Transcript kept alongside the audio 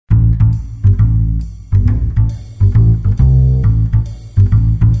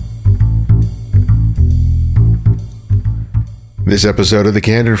This episode of The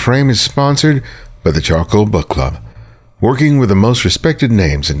Candid Frame is sponsored by the Charcoal Book Club. Working with the most respected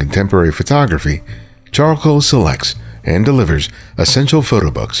names in contemporary photography, Charcoal selects and delivers essential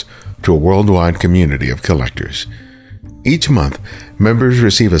photo books to a worldwide community of collectors. Each month, members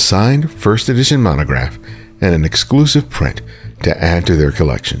receive a signed first edition monograph and an exclusive print to add to their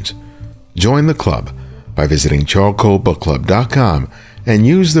collections. Join the club by visiting charcoalbookclub.com and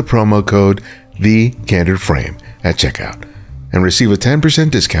use the promo code TheCandidFrame at checkout and receive a 10%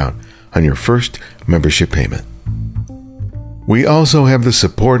 discount on your first membership payment. We also have the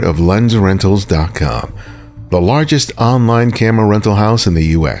support of LensRentals.com, the largest online camera rental house in the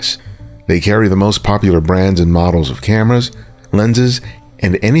U.S. They carry the most popular brands and models of cameras, lenses,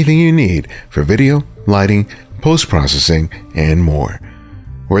 and anything you need for video, lighting, post-processing, and more.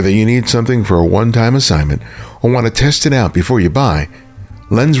 Whether you need something for a one-time assignment or want to test it out before you buy,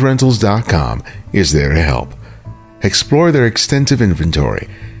 LensRentals.com is there to help. Explore their extensive inventory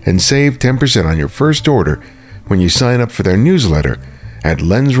and save 10% on your first order when you sign up for their newsletter at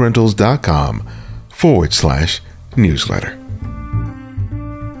LensRentals.com/newsletter.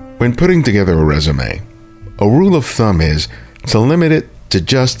 When putting together a resume, a rule of thumb is to limit it to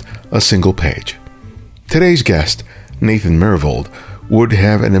just a single page. Today's guest, Nathan Myhrvold, would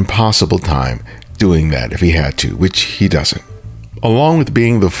have an impossible time doing that if he had to, which he doesn't. Along with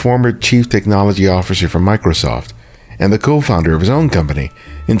being the former Chief Technology Officer for Microsoft and the co-founder of his own company,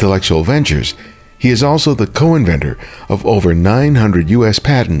 Intellectual Ventures, he is also the co-inventor of over 900 U.S.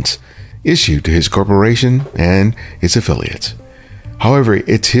 patents issued to his corporation and its affiliates. However,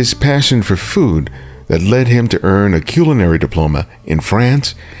 it's his passion for food that led him to earn a culinary diploma in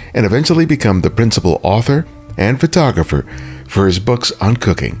France and eventually become the principal author and photographer for his books on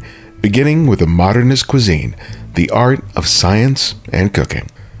cooking, beginning with the Modernist Cuisine, the art of science and cooking.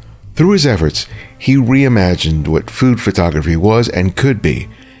 Through his efforts, he reimagined what food photography was and could be,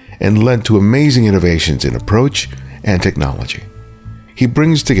 and led to amazing innovations in approach and technology. He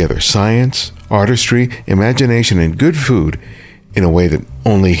brings together science, artistry, imagination, and good food in a way that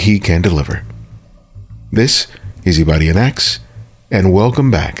only he can deliver. This is Ibadian X, and welcome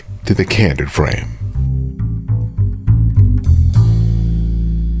back to The Candid Frame.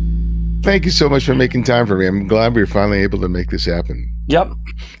 Thank you so much for making time for me. I'm glad we were finally able to make this happen. Yep.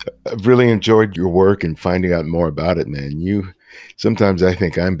 I've really enjoyed your work and finding out more about it, man. Sometimes I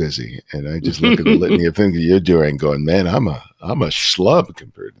think I'm busy, and I just look at the litany of things that you're doing going, man, I'm a schlub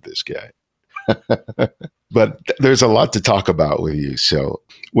compared to this guy. But there's a lot to talk about with you. So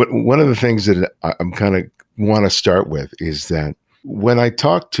one of the things that I'm kind of want to start with is that when I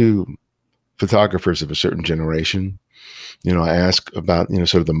talk to photographers of a certain generation, I ask about,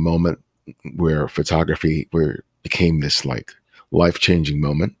 sort of the moment where photography became this like life-changing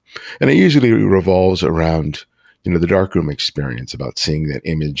moment. And it usually revolves around, the darkroom experience, about seeing that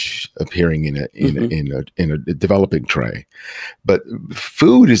image appearing in a developing tray. But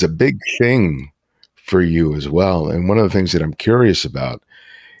food is a big thing for you as well. And one of the things that I'm curious about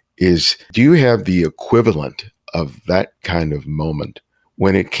is, do you have the equivalent of that kind of moment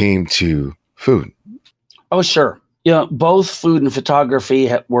when it came to food? Oh, sure. Both food and photography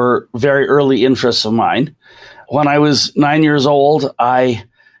were very early interests of mine. When I was 9 years old, I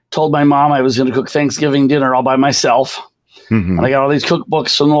told my mom I was going to cook Thanksgiving dinner all by myself. Mm-hmm. And I got all these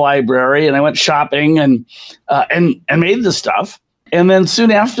cookbooks from the library, and I went shopping and made the stuff. And then soon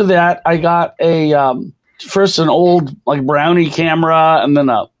after that, I got first an old like Brownie camera, and then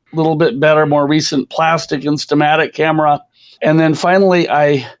a little bit better, more recent plastic Instamatic camera. And then finally,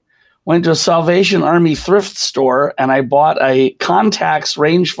 I went to a Salvation Army thrift store, and I bought a Contax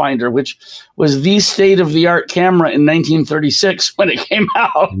rangefinder, which was the state-of-the-art camera in 1936 when it came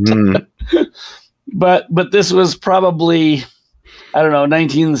out. Mm. But this was probably,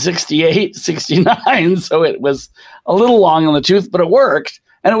 1968, 69, so it was a little long on the tooth, but it worked,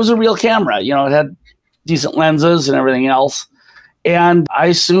 and it was a real camera. It had decent lenses and everything else. And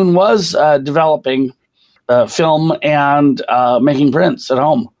I soon was developing film and making prints at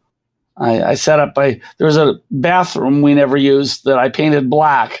home. I set up there was a bathroom we never used that I painted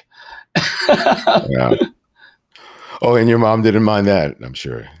black. Yeah. Oh, and your mom didn't mind that, I'm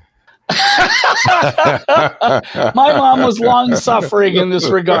sure. My mom was long suffering in this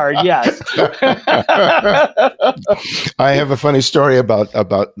regard. Yes. I have a funny story about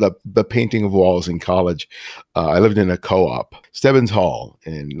the painting of walls in college. I lived in a co-op, Stebbins Hall,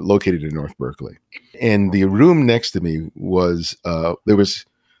 and located in North Berkeley. And the room next to me was there was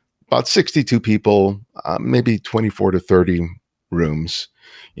about 62 people, maybe 24 to 30 rooms.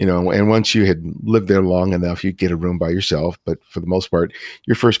 And once you had lived there long enough, you'd get a room by yourself. But for the most part,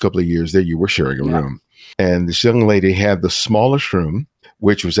 your first couple of years there, you were sharing a room. And this young lady had the smallest room,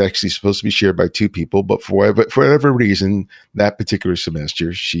 which was actually supposed to be shared by two people. But for whatever reason, that particular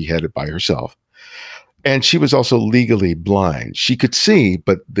semester, she had it by herself. And she was also legally blind. She could see,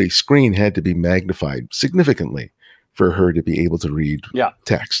 but the screen had to be magnified significantly for her to be able to read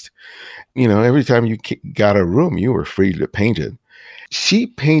text. Every time you got a room, you were free to paint it. She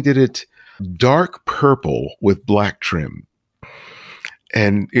painted it dark purple with black trim.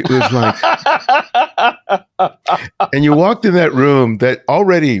 And it was like, and you walked in that room that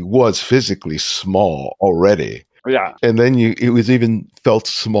already was physically small already. Yeah. And then it was even felt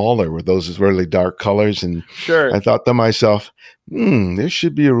smaller with those really dark colors. And sure. I thought to myself, there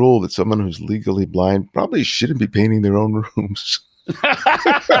should be a rule that someone who's legally blind probably shouldn't be painting their own rooms. But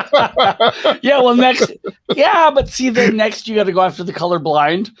see, then next you got to go after the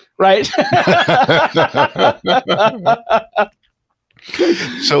colorblind, right?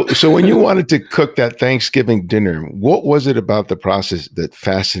 So when you wanted to cook that Thanksgiving dinner, what was it about the process that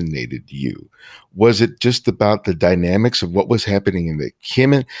fascinated you? Was it just about the dynamics of what was happening in the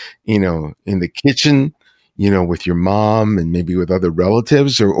kitchen, with your mom and maybe with other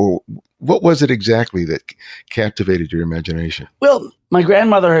relatives, or what was it exactly that captivated your imagination? Well, my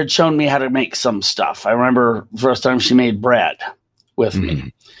grandmother had shown me how to make some stuff. I remember the first time she made bread with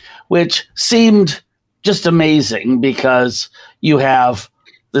me, which seemed just amazing because you have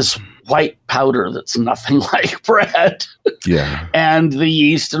this white powder that's nothing like bread. Yeah. And the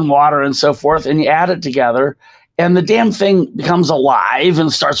yeast and water and so forth, and you add it together, and the damn thing becomes alive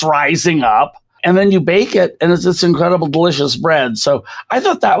and starts rising up. And then you bake it, and it's this incredible, delicious bread. So I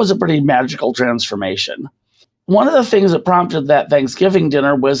thought that was a pretty magical transformation. One of the things that prompted that Thanksgiving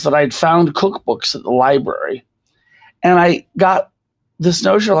dinner was that I'd found cookbooks at the library. And I got this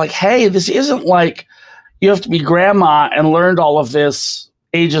notion of like, hey, this isn't like you have to be grandma and learned all of this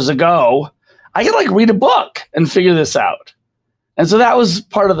ages ago. I can read a book and figure this out. And so that was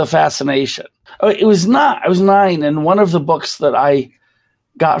part of the fascination. I was 9, and one of the books that I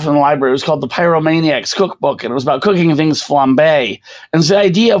got from the library was called The Pyromaniac's Cookbook, and it was about cooking things flambe. And so the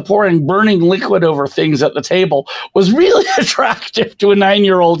idea of pouring burning liquid over things at the table was really attractive to a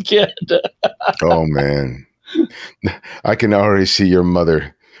 9-year-old kid. Oh, man. I can already see your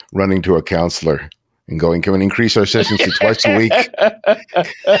mother running to a counselor and going, can we increase our sessions to twice a week?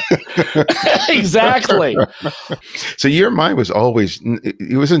 Exactly. So your mind was always,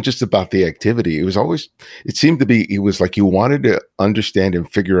 it wasn't just about the activity. It seemed to be, it was like you wanted to understand and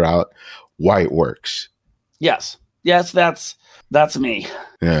figure out why it works. Yes, that's me.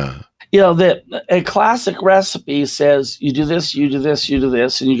 Yeah. A classic recipe says you do this, you do this, you do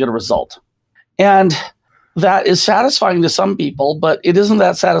this, and you get a result. And that is satisfying to some people, but it isn't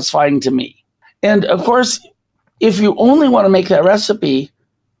that satisfying to me. And of course, if you only want to make that recipe,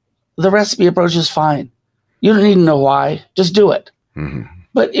 the recipe approach is fine. You don't need to know why. Just do it. Mm-hmm.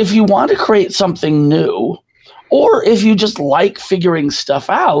 But if you want to create something new, or if you just like figuring stuff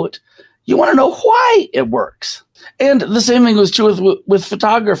out, you want to know why it works. And the same thing was true with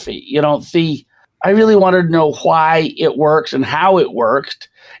photography. I really wanted to know why it worked and how it worked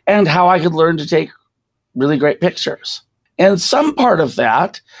and how I could learn to take really great pictures. And some part of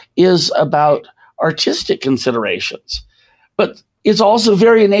that is about artistic considerations, but it's also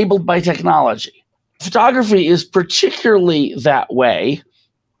very enabled by technology. Photography is particularly that way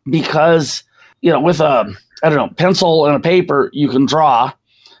because, with a, pencil and a paper, you can draw,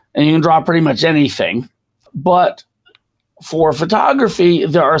 and you can draw pretty much anything. But for photography,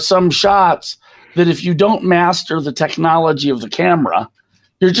 there are some shots that if you don't master the technology of the camera,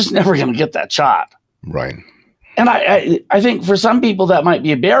 you're just never going to get that shot. Right. And I think for some people that might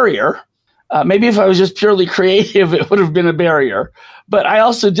be a barrier. Maybe if I was just purely creative, it would have been a barrier. But I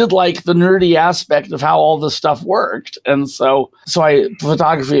also did like the nerdy aspect of how all this stuff worked. And so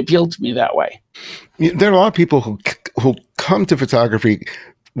photography appealed to me that way. There are a lot of people who come to photography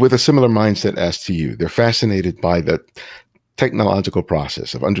with a similar mindset as to you. They're fascinated by the technological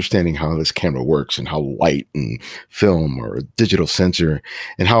process of understanding how this camera works and how light and film or a digital sensor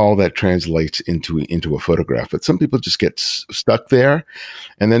and how all that translates into a photograph. But some people just get stuck there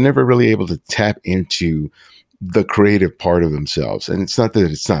and they're never really able to tap into the creative part of themselves. And it's not that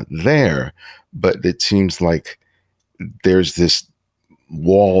it's not there, but it seems like there's this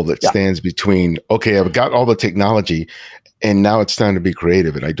wall that stands between, okay, I've got all the technology and now it's time to be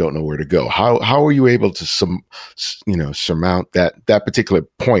creative and I don't know where to go. How are you able to surmount that particular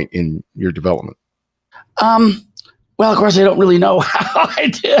point in your development? Well, of course, I don't really know how I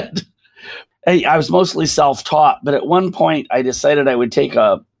did. I was mostly self-taught, but at one point I decided I would take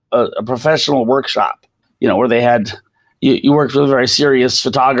a professional workshop, where they had, you worked with a very serious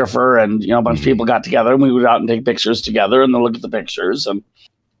photographer and, a bunch of people got together and we would out and take pictures together and then look at the pictures.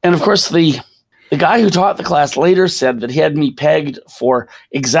 And of course, the guy who taught the class later said that he had me pegged for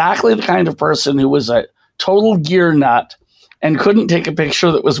exactly the kind of person who was a total gear nut and couldn't take a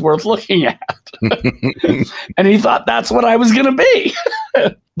picture that was worth looking at. And he thought that's what I was going to be.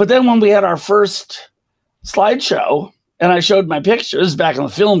 But then when we had our first slideshow and I showed my pictures back in the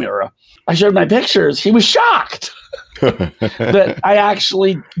film era, I showed my pictures, he was shocked that I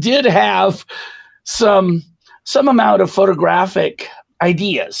actually did have some amount of photographic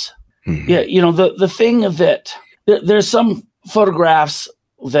ideas. Yeah, the thing that there's some photographs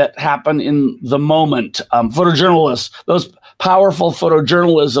that happen in the moment. Photojournalists, those powerful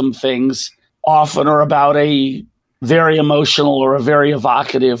photojournalism things often are about a very emotional or a very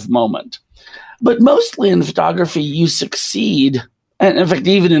evocative moment. But mostly in photography, you succeed, and in fact,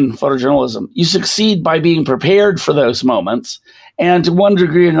 even in photojournalism, you succeed by being prepared for those moments and to one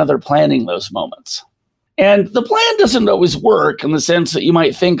degree or another planning those moments. And the plan doesn't always work in the sense that you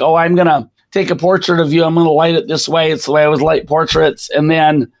might think, oh, I'm going to take a portrait of you. I'm going to light it this way. It's the way I always light portraits. And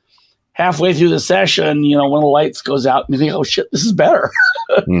then halfway through the session, when the lights goes out, and you think, oh, shit, this is better.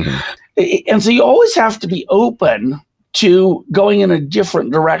 And so you always have to be open to going in a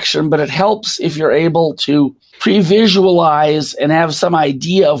different direction. But it helps if you're able to pre-visualize and have some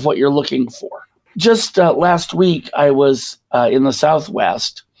idea of what you're looking for. Just last week, I was in the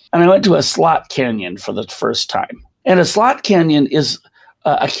Southwest. And I went to a slot canyon for the first time. And a slot canyon is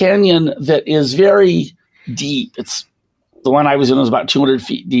a canyon that is very deep. It's the one I was in was about 200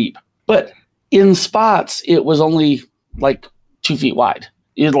 feet deep. But in spots, it was only like 2 feet wide.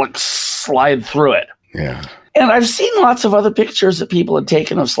 You'd like slide through it. Yeah. And I've seen lots of other pictures that people had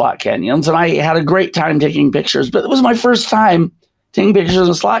taken of slot canyons. And I had a great time taking pictures. But it was my first time taking pictures in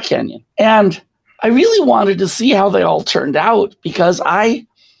a slot canyon. And I really wanted to see how they all turned out because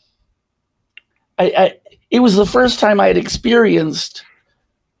it was the first time I had experienced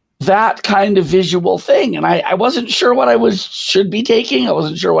that kind of visual thing. And I wasn't sure what should be taking. I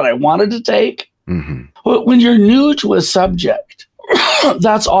wasn't sure what I wanted to take. Mm-hmm. When you're new to a subject,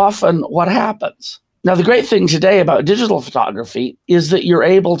 that's often what happens. Now, the great thing today about digital photography is that you're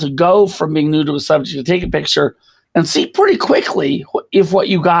able to go from being new to a subject to take a picture and see pretty quickly if what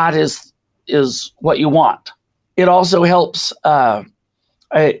you got is what you want. It also helps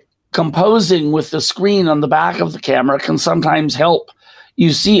composing with the screen on the back of the camera can sometimes help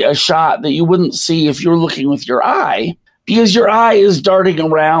you see a shot that you wouldn't see if you're looking with your eye because your eye is darting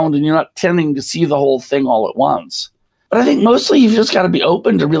around and you're not tending to see the whole thing all at once. But I think mostly you've just got to be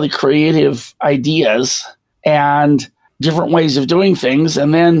open to really creative ideas and different ways of doing things.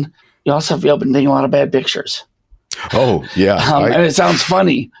 And then you also have to be open to taking a lot of bad pictures. Oh, yeah. And it sounds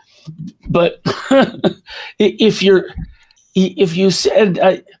funny, but if you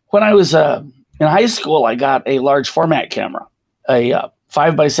said, when I was in high school, I got a large format camera, a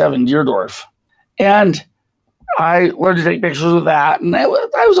 5x7 Deerdorf. And I learned to take pictures with that, and I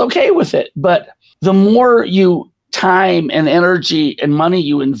was okay with it. But the more time and energy and money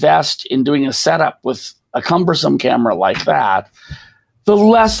you invest in doing a setup with a cumbersome camera like that, the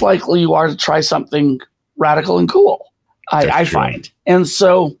less likely you are to try something radical and cool, I find. And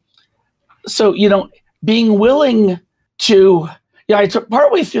so, being willing to, I took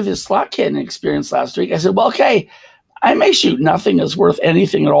partway through this slot canyon experience last week. I said, well, okay, I may shoot nothing that's worth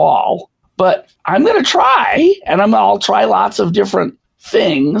anything at all, but I'm going to try, and I'll try lots of different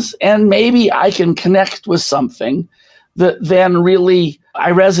things, and maybe I can connect with something that then really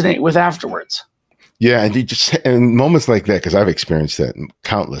I resonate with afterwards. Yeah, and moments like that, because I've experienced that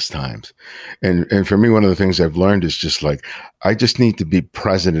countless times. And for me, one of the things I've learned is just like, I just need to be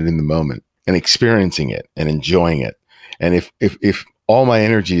present in the moment and experiencing it and enjoying it. And if all my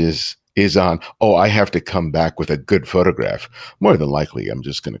energy is on, oh, I have to come back with a good photograph, more than likely I'm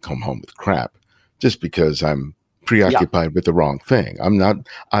just going to come home with crap just because I'm preoccupied with the wrong thing. I'm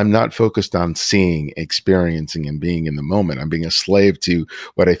not focused on seeing, experiencing, and being in the moment. I'm being a slave to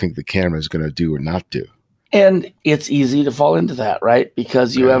what I think the camera is going to do or not do. And it's easy to fall into that, right?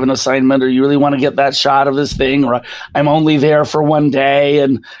 Because you have an assignment or you really want to get that shot of this thing, or I'm only there for one day,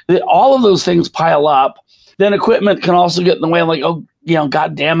 and all of those things pile up. Then equipment can also get in the way, like, oh,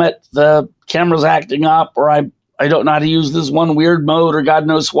 God damn it, the camera's acting up, or I don't know how to use this one weird mode, or God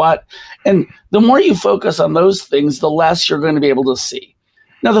knows what. And the more you focus on those things, the less you're going to be able to see.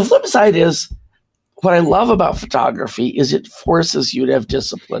 Now, the flip side is, what I love about photography is it forces you to have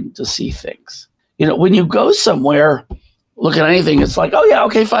discipline to see things. When you go somewhere, look at anything, it's like, oh, yeah,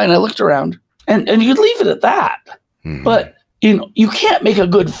 okay, fine, I looked around. And you could leave it at that. Mhm. But you can't make a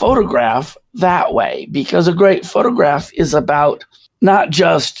good photograph that way, because a great photograph is about not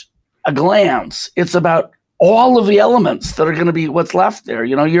just a glance. It's about all of the elements that are going to be what's left there.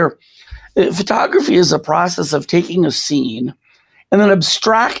 Photography is a process of taking a scene and then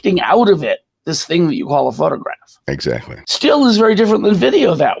abstracting out of it this thing that you call a photograph. Exactly. Still is very different than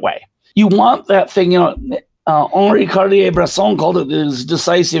video that way. You want that thing, Henri Cartier-Bresson called it his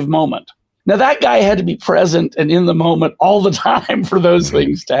decisive moment. Now, that guy had to be present and in the moment all the time for those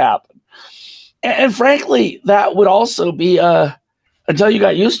things to happen. And frankly, that would also be, until you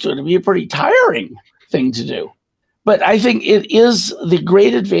got used to it, it'd be a pretty tiring thing to do. But I think it is the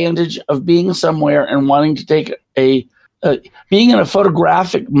great advantage of being somewhere and wanting to take being in a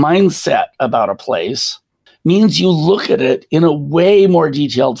photographic mindset about a place means you look at it in a way more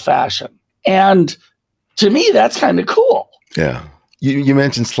detailed fashion. And to me, that's kind of cool. Yeah. You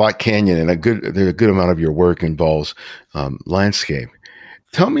mentioned Slot Canyon, and a good amount of your work involves landscape.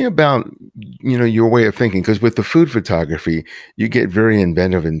 Tell me about your way of thinking, because with the food photography, you get very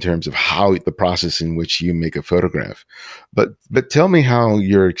inventive in terms of how the process in which you make a photograph. But tell me how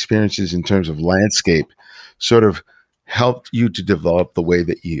your experiences in terms of landscape sort of helped you to develop the way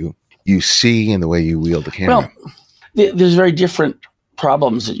that you see and the way you wield the camera. Well, there's very different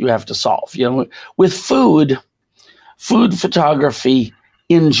problems that you have to solve. With food photography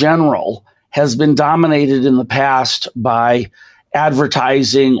in general has been dominated in the past by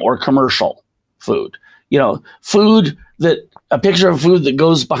advertising or commercial food. A picture of food that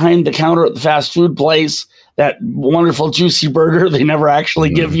goes behind the counter at the fast food place, that wonderful juicy burger they never actually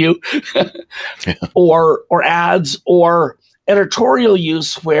give you, or ads or editorial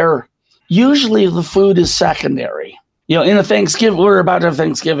use where usually the food is secondary. In a Thanksgiving, we're about to have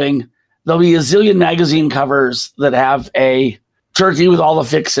Thanksgiving, there'll be a zillion magazine covers that have a turkey with all the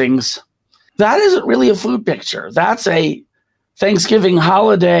fixings. That isn't really a food picture. That's a Thanksgiving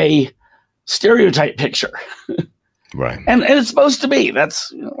holiday stereotype picture. Right. And it's supposed to be.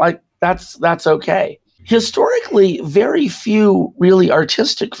 That's okay. Historically, very few really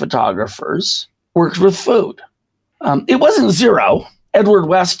artistic photographers worked with food. It wasn't zero. Edward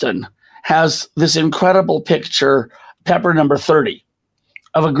Weston has this incredible picture, pepper number 30,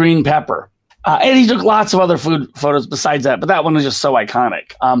 of a green pepper. And he took lots of other food photos besides that, but that one is just so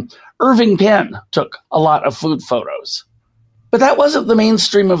iconic. Irving Penn took a lot of food photos, but that wasn't the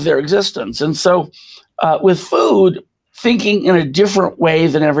mainstream of their existence. And so with food, thinking in a different way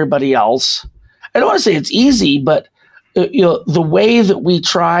than everybody else, I don't want to say it's easy, but the way that we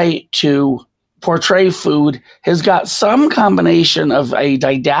try to portray food has got some combination of a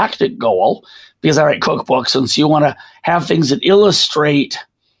didactic goal, because I write cookbooks, and so you want to have things that illustrate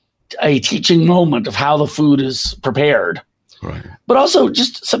a teaching moment of how the food is prepared, right? But also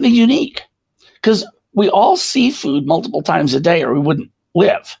just something unique, because we all see food multiple times a day or we wouldn't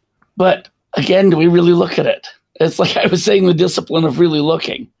live. But again, do we really look at it? It's like I was saying, the discipline of really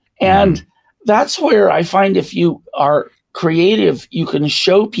looking. And that's where I find if you are creative, you can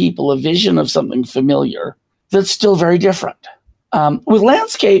show people a vision of something familiar that's still very different. With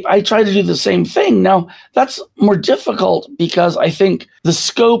landscape, I try to do the same thing. Now, that's more difficult because I think the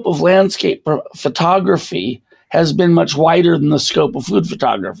scope of landscape photography has been much wider than the scope of food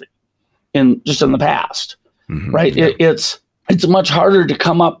photography in the past, right? Yeah. It's much harder to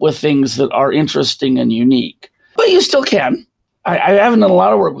come up with things that are interesting and unique, but you still can. I haven't done a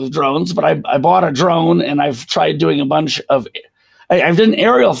lot of work with drones, but I bought a drone and I've tried doing a bunch of I've done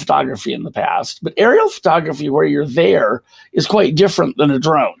aerial photography in the past, but aerial photography where you're there is quite different than a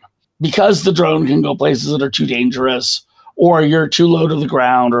drone, because the drone can go places that are too dangerous or you're too low to the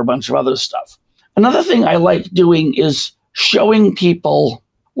ground or a bunch of other stuff. Another thing I like doing is showing people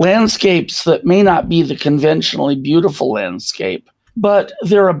landscapes that may not be the conventionally beautiful landscape, but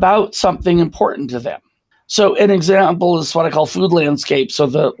they're about something important to them. So an example is what I call food landscapes. So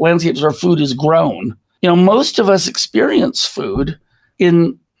the landscapes where food is grown. Most of us experience food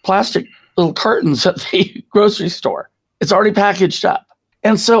in plastic little cartons at the grocery store. It's already packaged up.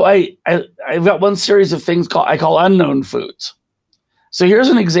 And so I've got one series of things I call unknown foods. So here's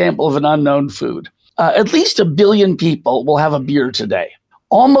an example of an unknown food. At least 1 billion people will have a beer today.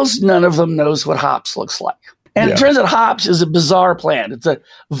 Almost none of them knows what hops looks like. And It turns out hops is a bizarre plant. It's a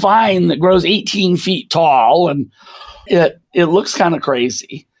vine that grows 18 feet tall, and it looks kind of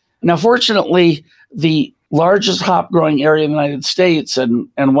crazy. Now, fortunately, the largest hop growing area in the United States and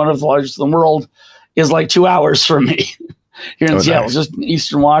one of the largest in the world is like 2 hours from me here in Seattle, nice. Just in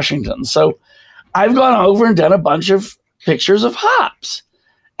Eastern Washington. So I've gone over and done a bunch of pictures of hops.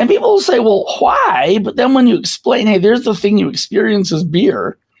 And people will say, well, why? But then when you explain, hey, there's the thing you experience as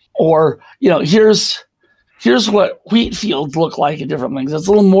beer, Or, here's what wheat fields look like in different things. It's a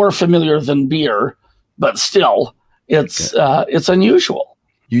little more familiar than beer, but still, it's unusual.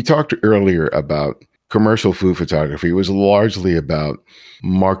 You talked earlier about commercial food photography. It was largely about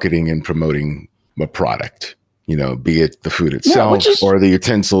marketing and promoting a product, be it the food itself or the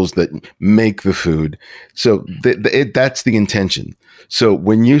utensils that make the food. So that's the intention. So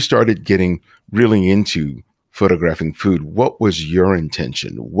when you started getting really into photographing food, what was your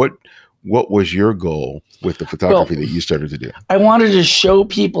intention? What was your goal with the photography that you started to do? I wanted to show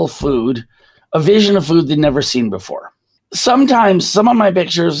people food, a vision of food they'd never seen before. Sometimes some of my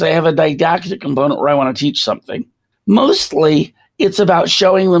pictures, they have a didactic component where I want to teach something. Mostly, it's about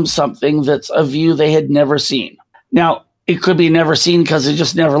showing them something that's a view they had never seen. Now, it could be never seen because they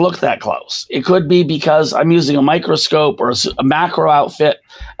just never looked that close. It could be because I'm using a microscope or a macro outfit,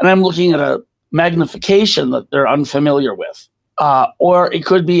 and I'm looking at a magnification that they're unfamiliar with. Or it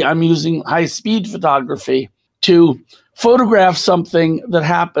could be I'm using high-speed photography to photograph something that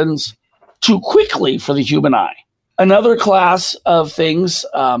happens too quickly for the human eye. Another class of things,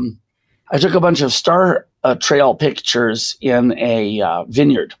 I took a bunch of star trail pictures in a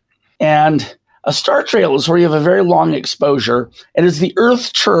vineyard. And a star trail is where you have a very long exposure. And as the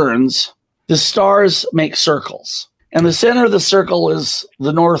Earth turns, the stars make circles. And the center of the circle is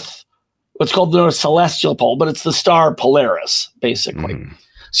the north, what's called the North Celestial Pole, but it's the star Polaris, basically. Mm.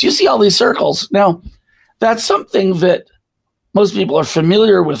 So you see all these circles. Now, that's something that most people are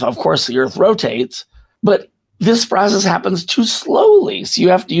familiar with. Of course, the Earth rotates, but this process happens too slowly, so you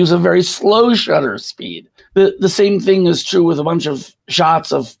have to use a very slow shutter speed. The same thing is true with a bunch of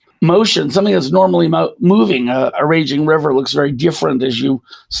shots of motion. Something that's normally moving, a raging river, looks very different as you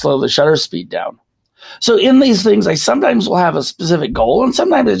slow the shutter speed down. So in these things, I sometimes will have a specific goal, and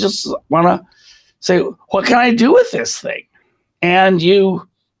sometimes I just want to say, what can I do with this thing? And you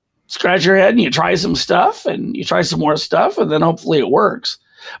scratch your head and you try some stuff and you try some more stuff, and then hopefully it works.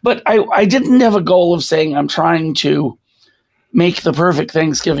 But I didn't have a goal of saying I'm trying to make the perfect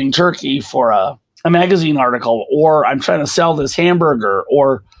Thanksgiving turkey for a magazine article, or I'm trying to sell this hamburger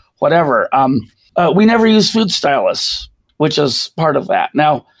or whatever. We never use food stylists, which is part of that.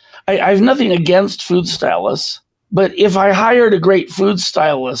 Now, I have nothing against food stylists, but if I hired a great food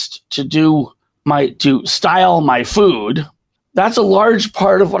stylist to style my food, that's a large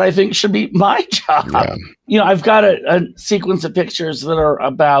part of what I think should be my job. Yeah. I've got a sequence of pictures that are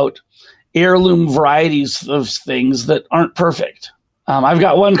about heirloom varieties of things that aren't perfect. I've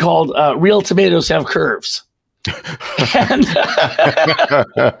got one called Real Tomatoes Have Curves. and,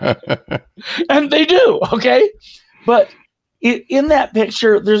 and they do, okay? But in that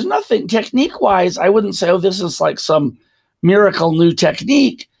picture, there's nothing technique-wise. I wouldn't say, this is like some miracle new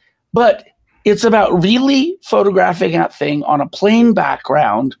technique, but it's about really photographing that thing on a plain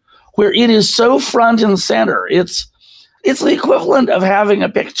background where it is so front and center. It's the equivalent of having a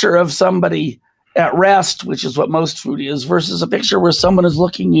picture of somebody at rest, which is what most food is, versus a picture where someone is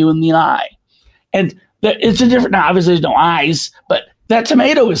looking you in the eye. And it's a different, now obviously there's no eyes, but that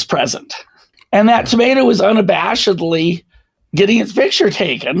tomato is present. And that tomato is unabashedly getting its picture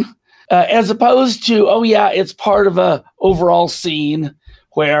taken, as opposed to, it's part of a overall scene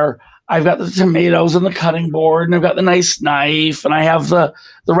where I've got the tomatoes on the cutting board, and I've got the nice knife, and I have the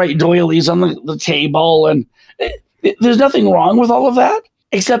right doilies on the table. And there's nothing wrong with all of that,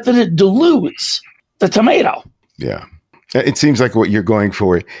 except that it dilutes the tomato. Yeah. It seems like what you're going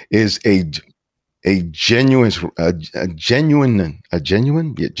for is a genuine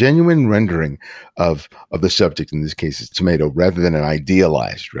rendering of the subject. In this case, it's tomato, rather than an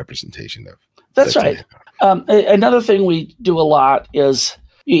idealized representation of. That's right. Another thing we do a lot is,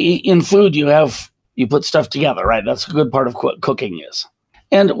 in food, you put stuff together, right? That's a good part of what cooking is.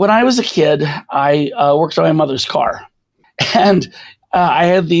 And when I was a kid, I worked on my mother's car, and I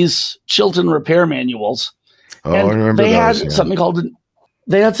had these Chilton repair manuals. Oh, I remember they those, had something called an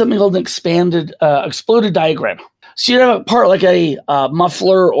expanded exploded diagram. So you'd have a part like a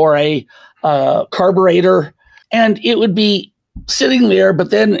muffler or a carburetor, and it would be sitting there, but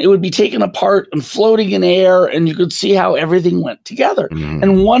then it would be taken apart and floating in air, and you could see how everything went together. Mm.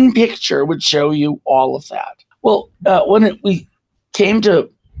 And one picture would show you all of that. Well, when we came to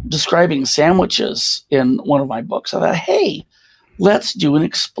describing sandwiches in one of my books, I thought, hey, let's do an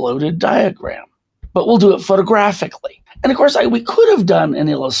exploded diagram, but we'll do it photographically. And of course, we could have done an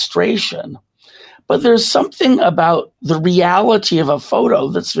illustration, but there's something about the reality of a photo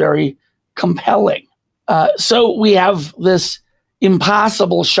that's very compelling. So we have this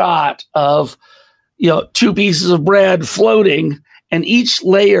impossible shot of, two pieces of bread floating and each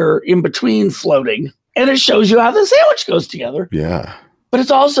layer in between floating. And it shows you how the sandwich goes together. Yeah. but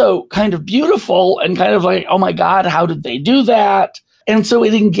it's also kind of beautiful and kind of like, oh my God, how did they do that? And so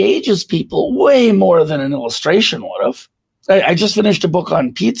it engages people way more than an illustration would have. I just finished a book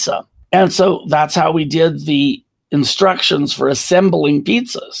on pizza. And so that's how we did the instructions for assembling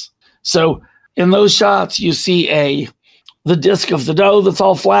pizzas. So in those shots, you see the disc of the dough that's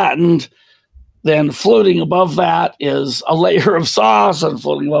all flattened. Then floating above that is a layer of sauce, and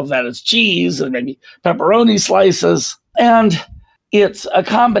floating above that is cheese and maybe pepperoni slices. And it's a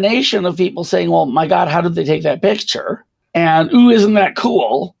combination of people saying, well, my God, how did they take that picture? And, ooh, isn't that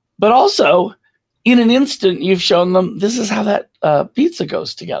cool? But also, in an instant, you've shown them this is how that pizza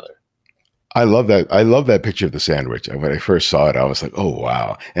goes together. I love that. I love that picture of the sandwich. When I first saw it, I was like, oh,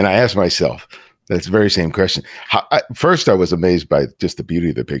 wow. And I asked myself, that's the very same question. First, I was amazed by just the beauty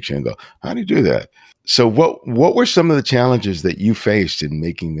of the picture and go, how do you do that? So what were some of the challenges that you faced in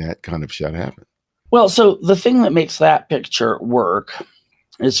making that kind of shot happen? Well, so the thing that makes that picture work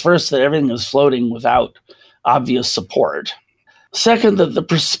is first that everything is floating without obvious support. Second, that the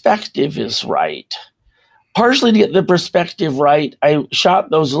perspective is right. Partially to get the perspective right, I shot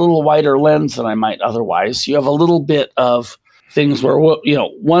those a little wider lens than I might otherwise. You have a little bit of things where,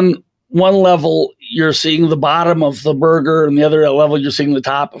 one level you're seeing the bottom of the burger and the other level you're seeing the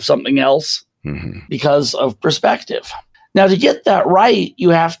top of something else because of perspective. Now, to get that right, you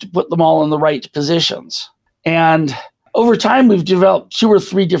have to put them all in the right positions. And over time, we've developed 2 or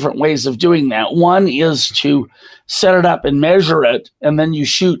 3 different ways of doing that. One is to set it up and measure it, and then you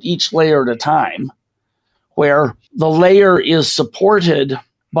shoot each layer at a time, where the layer is supported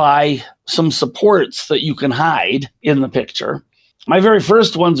by some supports that you can hide in the picture. My very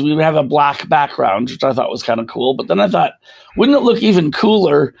first ones, we would have a black background, which I thought was kind of cool. But then I thought, wouldn't it look even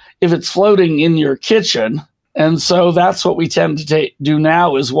cooler if it's floating in your kitchen? And so that's what we tend to do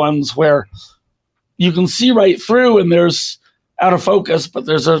now, is ones where you can see right through and there's out of focus, but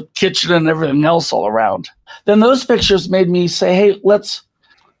there's a kitchen and everything else all around. Then those pictures made me say, hey,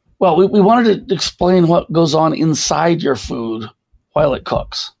 we wanted to explain what goes on inside your food while it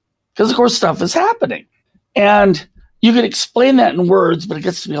cooks. Because, of course, stuff is happening. And you could explain that in words, but it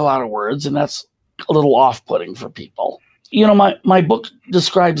gets to be a lot of words, and that's a little off-putting for people. My book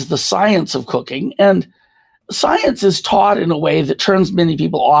describes the science of cooking, and science is taught in a way that turns many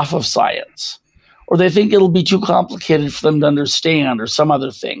people off of science, or they think it'll be too complicated for them to understand, or some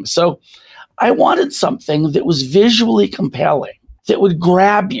other thing. So I wanted something that was visually compelling, that would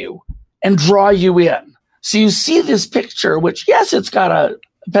grab you and draw you in. So you see this picture, which, yes, it's got a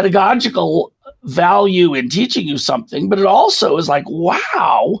pedagogical value in teaching you something, but it also is like,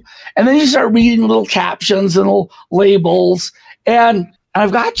 wow. And then you start reading little captions and little labels, and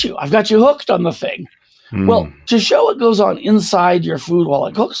I've got you hooked on the thing. Well, to show what goes on inside your food while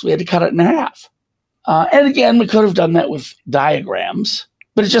it cooks, we had to cut it in half. And again, we could have done that with diagrams,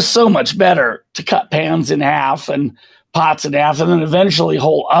 but it's just so much better to cut pans in half and pots in half, and then eventually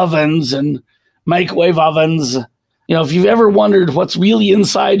whole ovens and microwave ovens. If you've ever wondered what's really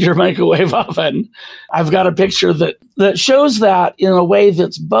inside your microwave oven, I've got a picture that shows that in a way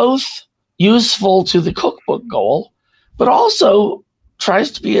that's both useful to the cookbook goal, but also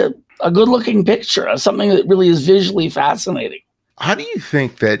tries to be a good-looking picture of something that really is visually fascinating. How do you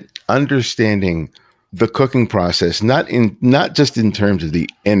think that understanding the cooking process, not just in terms of the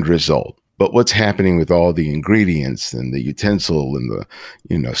end result, but what's happening with all the ingredients and the utensil and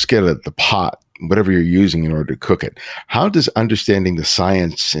the skillet, the pot, whatever you're using in order to cook it, how does understanding the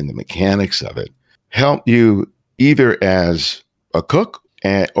science and the mechanics of it help you either as a cook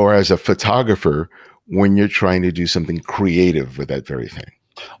or as a photographer when you're trying to do something creative with that very thing?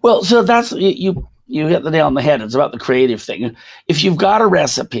 Well, so that's, you hit the nail on the head. It's about the creative thing. If you've got a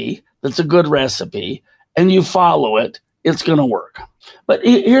recipe that's a good recipe and you follow it, it's going to work. But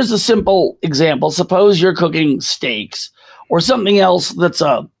here's a simple example. Suppose you're cooking steaks or something else that's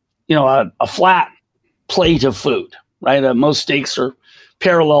a flat plate of food, right? Most steaks are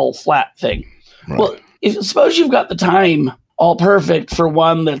parallel flat thing. Right. Well, suppose you've got the time all perfect for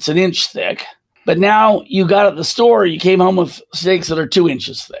one that's an inch thick, but now you got at the store, you came home with steaks that are 2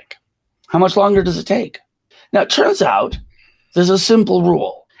 inches thick. How much longer does it take? Now, it turns out there's a simple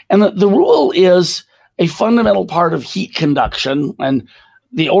rule. And the rule is a fundamental part of heat conduction, and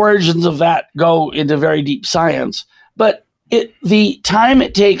the origins of that go into very deep science. But the time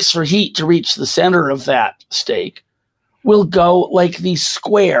it takes for heat to reach the center of that steak will go like the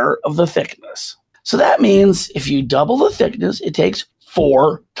square of the thickness. So that means if you double the thickness, it takes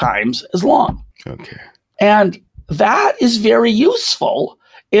 4 times as long. Okay. And that is very useful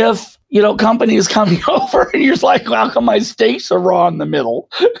if companies coming over and you're like, well, how come my steaks are raw in the middle?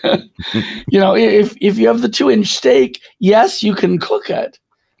 If you have the 2-inch steak, yes, you can cook it.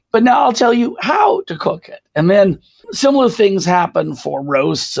 But now I'll tell you how to cook it. And then similar things happen for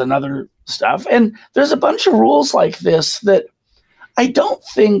roasts and other stuff. And there's a bunch of rules like this that I don't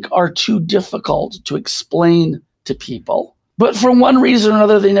think are too difficult to explain to people. But for one reason or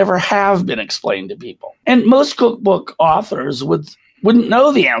another, they never have been explained to people. And most cookbook authors wouldn't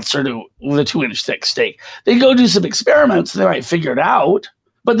know the answer to the 2-inch thick steak. They'd go do some experiments and they might figure it out,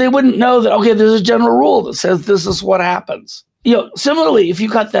 but they wouldn't know that, okay, there's a general rule that says this is what happens. Similarly, if you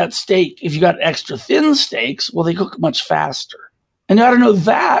cut that steak, if you got extra thin steaks, well, they cook much faster. And you ought to know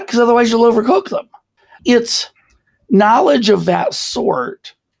that because otherwise you'll overcook them. It's knowledge of that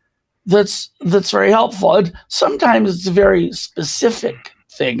sort that's very helpful. And sometimes it's a very specific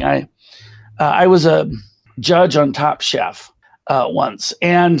thing. I was a judge on Top Chef once,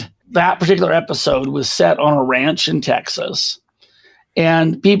 and that particular episode was set on a ranch in Texas.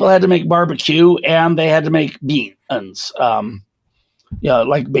 And people had to make barbecue and they had to make beans,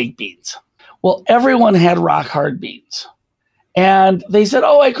 like baked beans. Well, everyone had rock hard beans. And they said,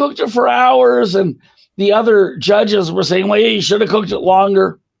 oh, I cooked it for hours. And the other judges were saying, well, yeah, you should have cooked it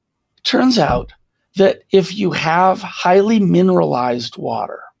longer. Turns out that if you have highly mineralized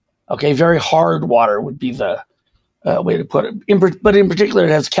water, okay, very hard water would be the way to put it. But in particular,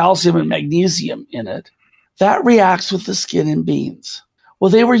 it has calcium and magnesium in it. That reacts with the skin in beans. Well,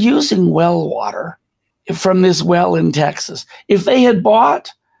 they were using well water from this well in Texas. If they had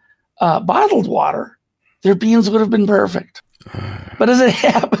bought bottled water, their beans would have been perfect. But as it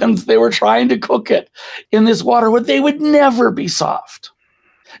happens, they were trying to cook it in this water where they would never be soft.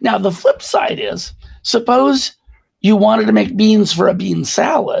 Now, the flip side is, suppose you wanted to make beans for a bean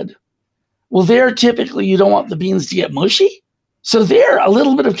salad. Well, there typically you don't want the beans to get mushy. So there, a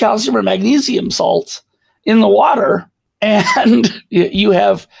little bit of calcium or magnesium salts in the water, and you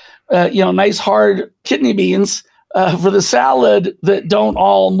have nice hard kidney beans for the salad that don't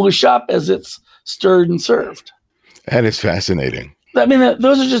all mush up as it's stirred and served. That is fascinating. I mean,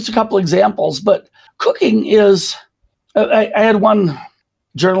 those are just a couple examples, but cooking is, I had one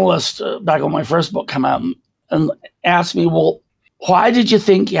journalist back when my first book came out and asked me, well, why did you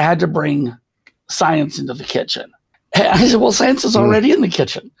think you had to bring science into the kitchen? And I said, well, science is already in the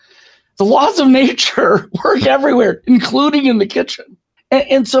kitchen. The laws of nature work everywhere, including in the kitchen.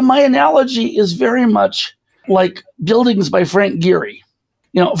 And so my analogy is very much like Buildings by Frank Gehry.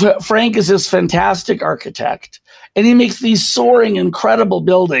 Frank is this fantastic architect, and he makes these soaring, incredible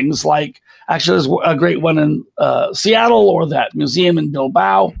buildings like, actually, there's a great one in Seattle or that museum in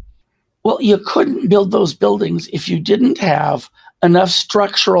Bilbao. Well, you couldn't build those buildings if you didn't have enough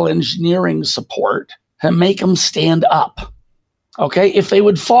structural engineering support to make them stand up. Okay? If they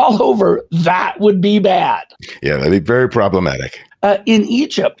would fall over, that would be bad. Yeah, that'd be very problematic. In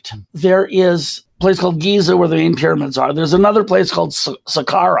Egypt, there is a place called Giza where the main pyramids are. There's another place called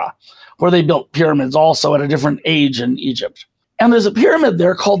Saqqara where they built pyramids also at a different age in Egypt. And there's a pyramid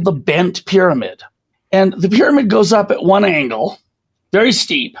there called the Bent Pyramid. And the pyramid goes up at one angle, very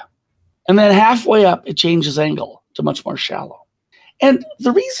steep, and then halfway up, it changes angle to much more shallow. And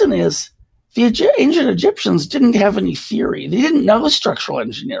the reason is the ancient Egyptians didn't have any theory. They didn't know structural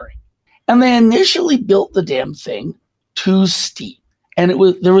engineering. And they initially built the damn thing too steep. And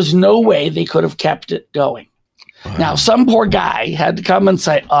there was no way they could have kept it going. Wow. Now, some poor guy had to come and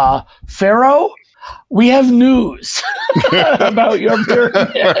say, Pharaoh, we have news about your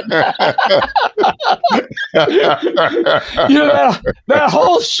pyramid. That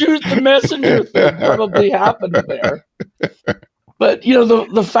whole shoot the messenger thing probably happened there. But,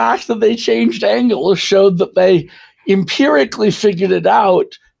 the fact that they changed angle showed that they empirically figured it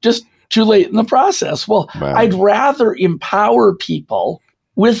out just too late in the process. Well, wow. I'd rather empower people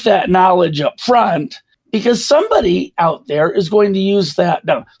with that knowledge up front because somebody out there is going to use that.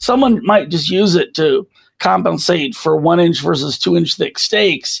 Now, someone might just use it to compensate for 1-inch versus 2-inch thick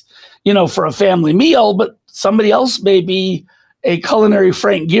steaks, for a family meal, but somebody else may be a culinary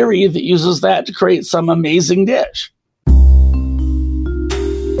Frank Gehry that uses that to create some amazing dish.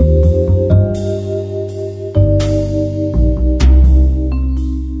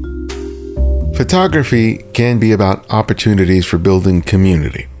 Photography can be about opportunities for building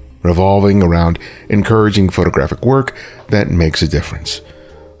community, revolving around encouraging photographic work that makes a difference.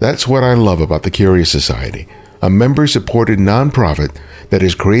 That's what I love about the Curious Society, a member-supported nonprofit that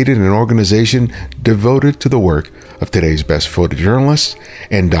has created an organization devoted to the work of today's best photojournalists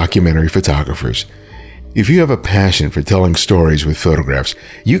and documentary photographers. If you have a passion for telling stories with photographs,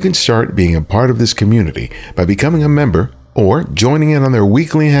 you can start being a part of this community by becoming a member or joining in on their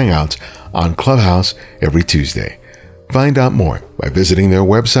weekly hangouts on Clubhouse every Tuesday. Find out more by visiting their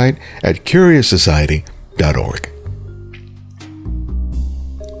website at curioussociety.org.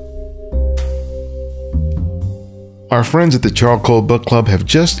 Our friends at the Charcoal Book Club have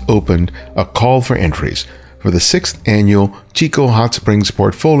just opened a call for entries for the 6th annual Chico Hot Springs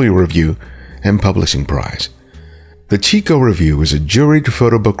Portfolio Review and Publishing Prize. The Chico Review is a juried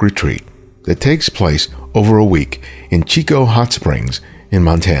photo book retreat that takes place over a week in Chico Hot Springs in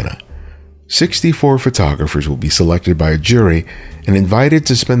Montana. 64 photographers will be selected by a jury and invited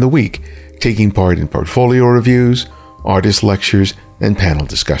to spend the week taking part in portfolio reviews, artist lectures, and panel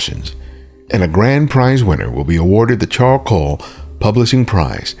discussions. And a grand prize winner will be awarded the Charcoal Publishing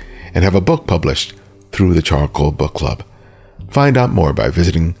Prize and have a book published through the Charcoal Book Club. Find out more by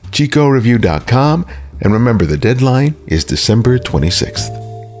visiting chicoreview.com, and remember the deadline is December 26th.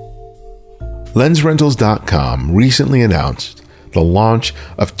 LensRentals.com recently announced the launch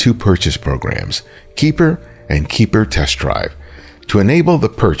of 2 purchase programs, Keeper and Keeper Test Drive, to enable the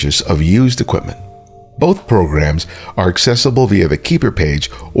purchase of used equipment. Both programs are accessible via the Keeper page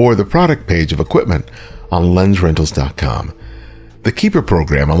or the product page of equipment on LensRentals.com. The Keeper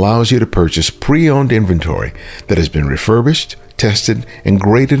program allows you to purchase pre-owned inventory that has been refurbished, tested, and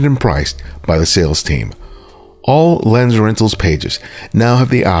graded and priced by the sales team. All Lens Rentals pages now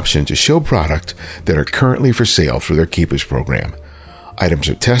have the option to show products that are currently for sale through their Keepers program. Items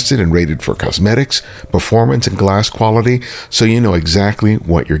are tested and rated for cosmetics, performance, and glass quality, so you know exactly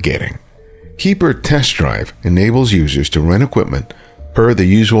what you're getting. Keeper Test Drive enables users to rent equipment per the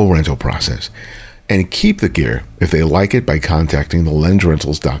usual rental process and keep the gear if they like it by contacting the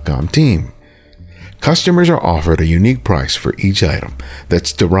LensRentals.com team. Customers are offered a unique price for each item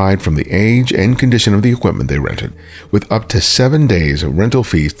that's derived from the age and condition of the equipment they rented, with up to 7 days of rental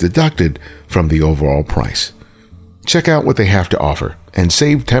fees deducted from the overall price. Check out what they have to offer and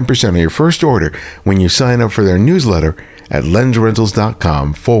save 10% on your first order when you sign up for their newsletter at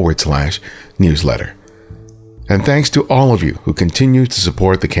lensrentals.com/newsletter. And thanks to all of you who continue to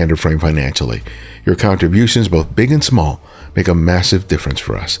support the Candid Frame financially. Your contributions, both big and small, make a massive difference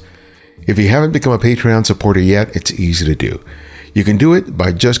for us. If you haven't become a Patreon supporter yet, it's easy to do. You can do it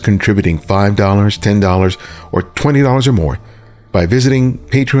by just contributing $5, $10, or $20 or more by visiting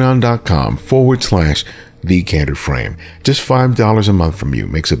patreon.com/thecandidframe. Just $5 a month from you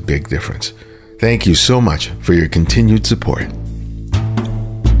makes a big difference. Thank you so much for your continued support.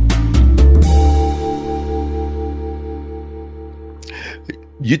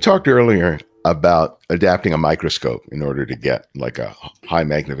 You talked earlier about adapting a microscope in order to get like a high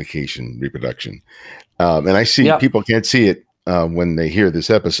magnification reproduction. And I see people can't see it when they hear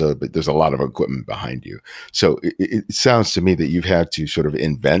this episode, but there's a lot of equipment behind you. So it sounds to me that you've had to sort of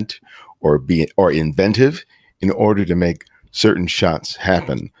invent or be inventive in order to make certain shots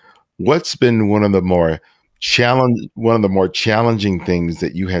happen. What's been one of the more challenging things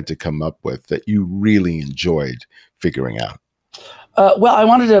that you had to come up with that you really enjoyed figuring out? Well, I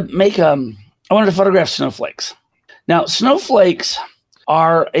wanted to photograph snowflakes. Now, snowflakes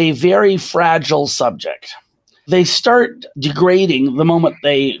are a very fragile subject. They start degrading the moment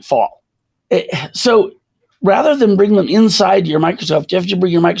they fall. So rather than bring them inside your microscope, you have to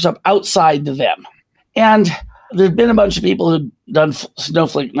bring your microscope outside to them. And there's been a bunch of people who've done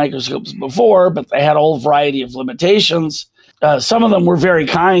snowflake microscopes before, but they had a whole variety of limitations. Some of them were very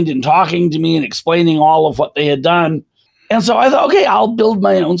kind in talking to me and explaining all of what they had done. And so I thought, okay, I'll build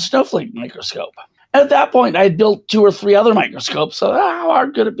my own snowflake microscope. At that point, I had built 2 or 3 other microscopes. So how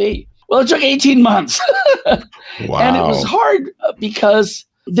hard could it be? Well, it took 18 months. Wow. And it was hard because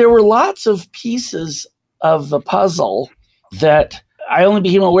there were lots of pieces of the puzzle that I only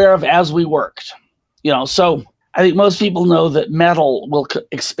became aware of as we worked. So I think most people know that metal will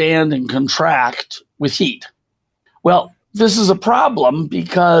expand and contract with heat. Well, this is a problem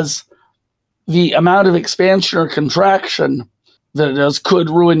because the amount of expansion or contraction that it does could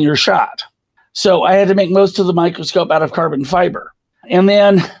ruin your shot. So I had to make most of the microscope out of carbon fiber. And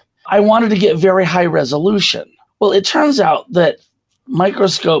then I wanted to get very high resolution. Well, it turns out that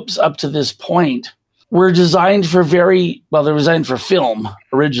microscopes up to this point were designed for they're designed for film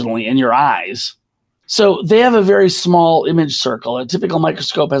originally in your eyes. So they have a very small image circle. A typical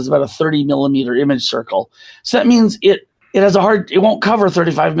microscope has about a 30 millimeter image circle. So that means it won't cover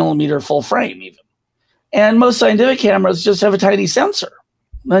 35 millimeter full frame even. And most scientific cameras just have a tiny sensor.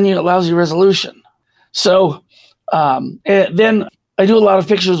 Then it allows you resolution. So then I do a lot of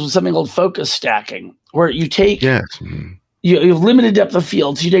pictures with something called focus stacking, where you take, you have limited depth of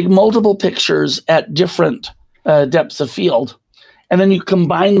field. So you take multiple pictures at different depths of field, and then you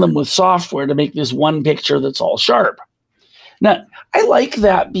combine them with software to make this one picture that's all sharp. Now, I like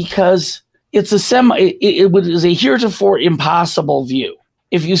that because it's it is a heretofore impossible view.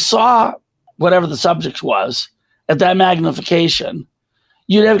 If you saw whatever the subject was at that magnification,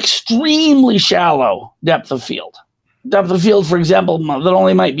 you'd have extremely shallow depth of field. Depth of field, for example, that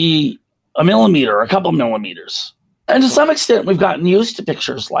only might be a millimeter or a couple millimeters. And to some extent, we've gotten used to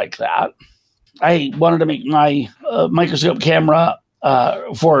pictures like that. I wanted to make my microscope camera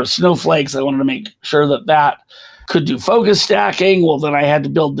for snowflakes. I wanted to make sure that could do focus stacking. Well, then I had to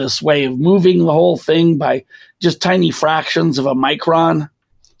build this way of moving the whole thing by just tiny fractions of a micron.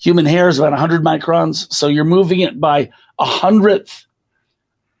 Human hair is about 100 microns. So you're moving it by 100th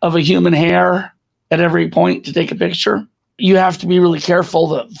of a human hair at every point to take a picture. You have to be really careful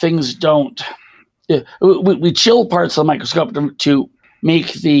that things don't. We chill parts of the microscope to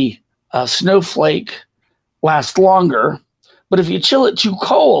make the snowflake last longer. But if you chill it too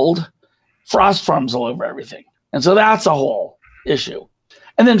cold, frost forms all over everything. And so that's a whole issue.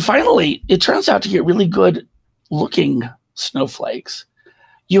 And then finally, it turns out to get really good looking snowflakes.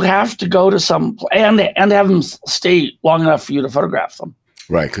 You have to go to some and have them stay long enough for you to photograph them.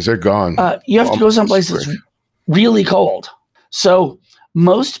 Right, because they're gone. You have to go someplace that's really cold. So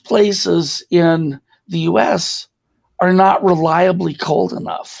most places in the U.S. are not reliably cold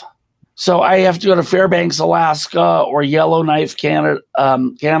enough. So I have to go to Fairbanks, Alaska, or Yellowknife,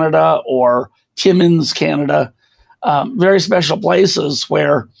 Canada, or Timmins, Canada. Very special places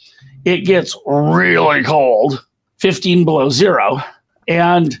where it gets really cold, 15 below zero.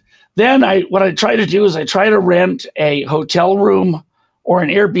 And then what I try to do is I try to rent a hotel room or an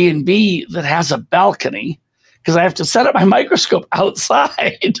Airbnb that has a balcony because I have to set up my microscope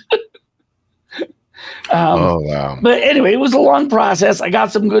outside. Wow. But anyway, it was a long process. I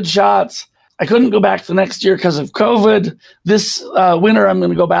got some good shots. I couldn't go back the next year because of COVID. This winter, I'm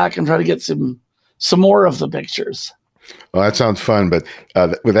going to go back and try to get some more of the pictures. Well, that sounds fun, but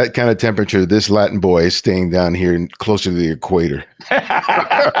with that kind of temperature, this Latin boy is staying down here closer to the equator.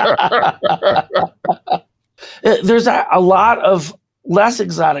 There's a lot of less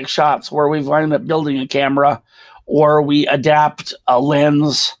exotic shots where we've wound up building a camera or we adapt a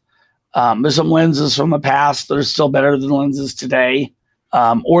lens. There's some lenses from the past that are still better than lenses today.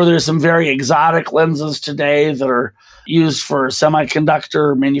 Or there's some very exotic lenses today that are used for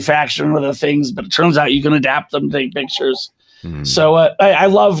semiconductor manufacturing and other things, but it turns out you can adapt them to take pictures. So I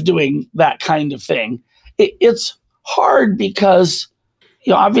love doing that kind of thing. It's hard because,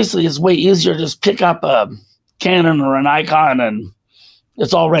 obviously it's way easier to just pick up a Canon or an Nikon and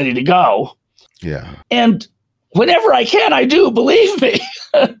it's all ready to go. Yeah. And whenever I can, I do, believe me.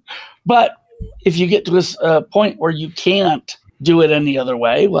 But if you get to a point where you can't do it any other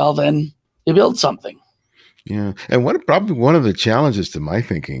way, well, then you build something. Yeah. And probably one of the challenges to my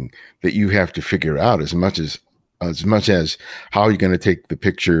thinking that you have to figure out as much as how you're going to take the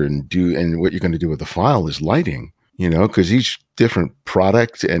picture and what you're going to do with the file is lighting, because each different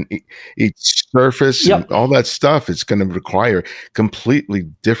product and each surface and all that stuff, it's going to require completely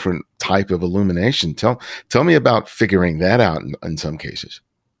different type of illumination. Tell me about figuring that out in some cases.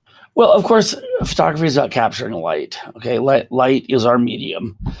 Well, of course, photography is about capturing light. Okay, light is our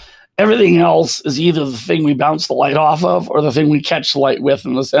medium. Everything else is either the thing we bounce the light off of or the thing we catch the light with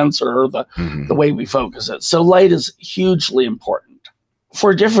in the sensor or the way we focus it. So light is hugely important.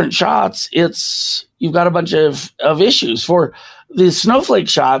 For different shots, you've got a bunch of issues. For the snowflake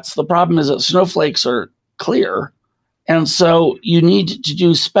shots, the problem is that snowflakes are clear. And so you need to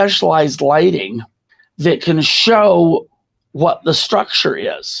do specialized lighting that can show what the structure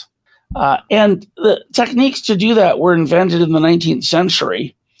is. And the techniques to do that were invented in the 19th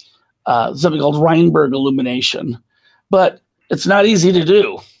century, something called Reinberg illumination. But it's not easy to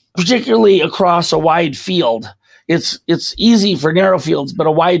do, particularly across a wide field. It's easy for narrow fields, but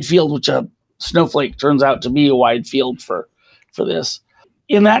a wide field, which a snowflake turns out to be a wide field for this.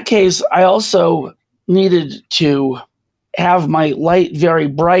 In that case, I also needed to have my light very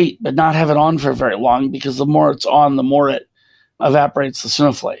bright, but not have it on for very long, because the more it's on, the more it evaporates the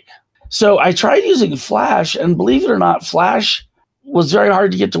snowflake. So I tried using flash, and believe it or not, flash was very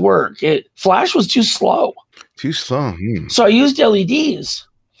hard to get to work. Flash was too slow. So I used LEDs,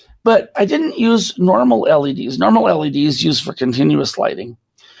 but I didn't use normal LEDs. Normal LEDs used for continuous lighting.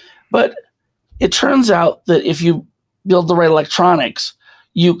 But it turns out that if you build the right electronics,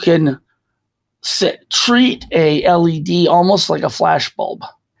 you can treat a LED almost like a flash bulb,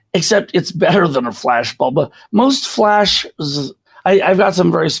 except it's better than a flash bulb. Most flashes, I've got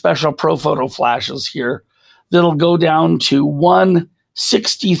some very special Profoto flashes here that'll go down to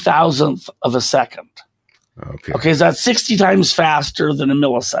 1/60,000th of a second. Okay, so that's 60 times faster than a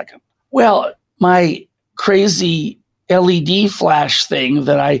millisecond. Well, my crazy LED flash thing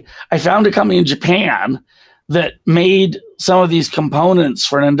that I found a company in Japan that made some of these components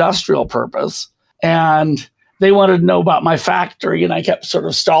for an industrial purpose. And they wanted to know about my factory, and I kept sort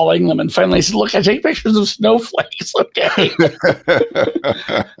of stalling them. And finally I said, look, I take pictures of snowflakes, okay?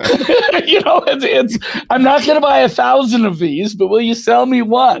 I'm not going to buy 1,000 of these, but will you sell me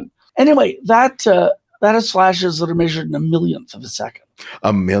one? Anyway, that is flashes that are measured in a millionth of a second.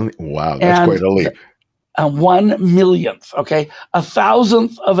 A million? Wow, that's quite a leap. 1 millionth, okay?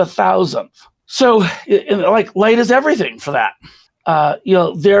 1,000th of 1,000th. So, like, light is everything for that.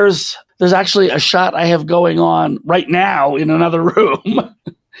 There's actually a shot I have going on right now in another room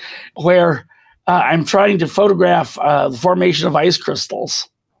where I'm trying to photograph the formation of ice crystals.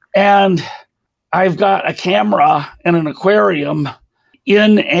 And I've got a camera and an aquarium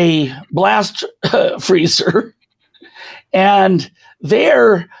in a blast freezer. And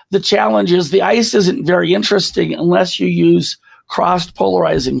there, the challenge is the ice isn't very interesting unless you use crossed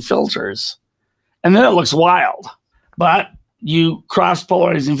polarizing filters. And then it looks wild. But you cross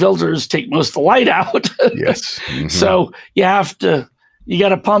polarizing filters take most of the light out. Yes. Mm-hmm. So you got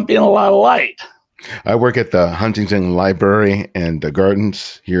to pump in a lot of light. I work at the Huntington Library and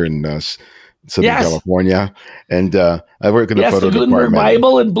Gardens here in Southern California. And I work in the photo department. Gutenberg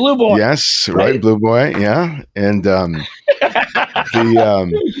Bible and Blue Boy. Yes, right, Blue Boy, yeah. And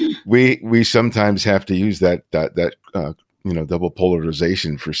we sometimes have to use that double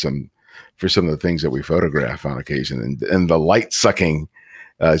polarization for some of the things that we photograph on occasion, and the light sucking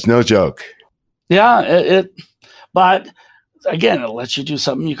is no joke. Yeah, but again, it lets you do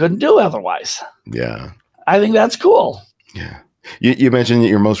something you couldn't do otherwise. Yeah, I think that's cool. Yeah, you mentioned that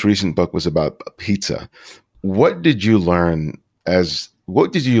your most recent book was about pizza. What did you learn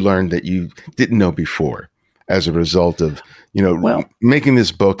that you didn't know before as a result of making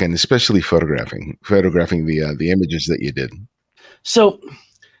this book, and especially photographing the images that you did? So,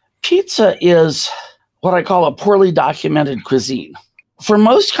 pizza is what I call a poorly documented cuisine. For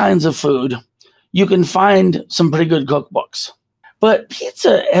most kinds of food, you can find some pretty good cookbooks. But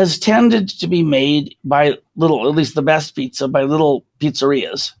pizza has tended to be made by at least the best pizza, by little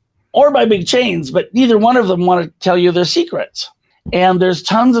pizzerias or by big chains, but neither one of them want to tell you their secrets. And there's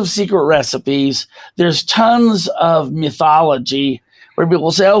tons of secret recipes. There's tons of mythology where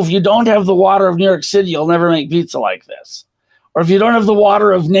people say, oh, if you don't have the water of New York City, you'll never make pizza like this. Or if you don't have the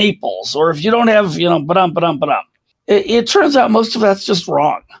water of Naples, or if you don't have, It turns out most of that's just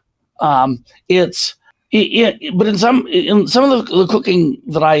wrong. But in some of the cooking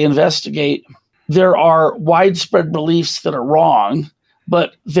that I investigate, there are widespread beliefs that are wrong,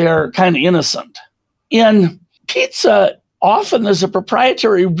 but they're kind of innocent. In pizza, often there's a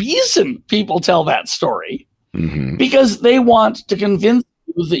proprietary reason people tell that story, because they want to convince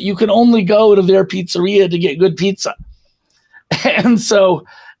you that you can only go to their pizzeria to get good pizza. And so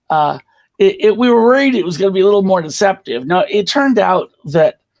we were worried it was going to be a little more deceptive. Now, it turned out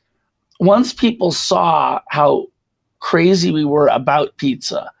that once people saw how crazy we were about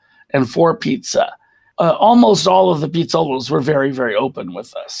pizza and for pizza, almost all of the pizzolos were very, very open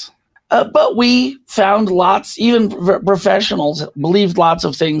with us. But we found even professionals believed lots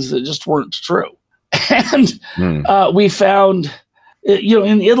of things that just weren't true. And we found,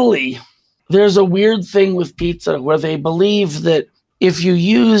 in Italy, there's a weird thing with pizza where they believe that if you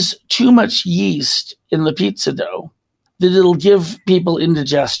use too much yeast in the pizza dough, that it'll give people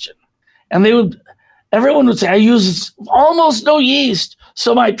indigestion. And everyone would say, I use almost no yeast,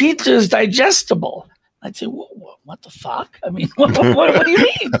 so my pizza is digestible. I'd say, what the fuck? I mean, what do you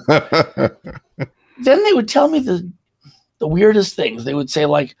mean? Then they would tell me the weirdest things. They would say,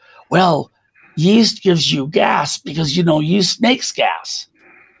 like, well, yeast gives you gas because, yeast makes gas.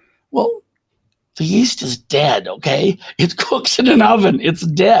 Well, the yeast is dead, okay? It cooks in an oven. It's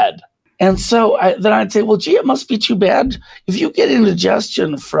dead. And so then I'd say, well, gee, it must be too bad. If you get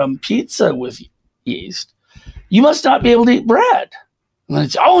indigestion from pizza with yeast, you must not be able to eat bread. And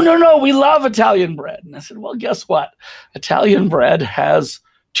they'd say, oh, no, we love Italian bread. And I said, well, guess what? Italian bread has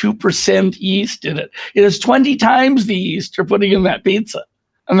 2% yeast in it. It has 20 times the yeast you're putting in that pizza.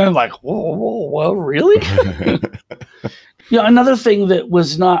 And they're like, whoa, really? Another thing that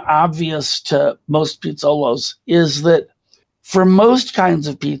was not obvious to most pizzolos is that for most kinds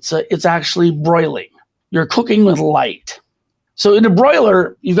of pizza, it's actually broiling. You're cooking with light. So in a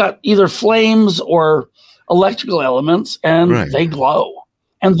broiler, you've got either flames or electrical elements, and they glow.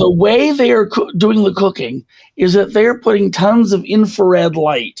 And the way they are doing the cooking is that they're putting tons of infrared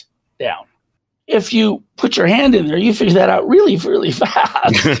light down. If you put your hand in there, you figure that out really, really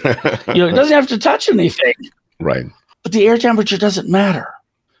fast. It doesn't have to touch anything. Right. But the air temperature doesn't matter.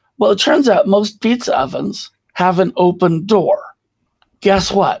 Well, it turns out most pizza ovens have an open door.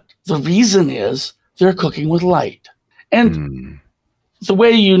 Guess what? The reason is they're cooking with light. And the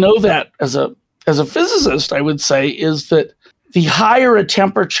way you know that as a physicist, I would say, is that the higher a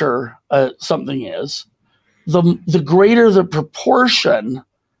temperature something is, the greater the proportion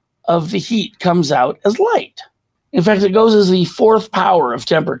of the heat comes out as light. In fact, it goes as the fourth power of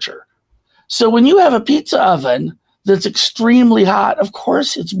temperature. So when you have a pizza oven that's extremely hot, of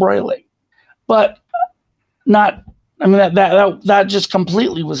course it's broiling, but that just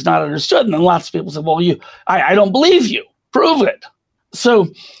completely was not understood. And then lots of people said, well, I don't believe you. Prove it. So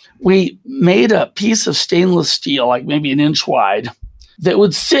we made a piece of stainless steel, like maybe an inch wide, that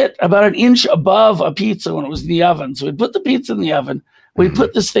would sit about an inch above a pizza when it was in the oven. So we'd put the pizza in the oven, we'd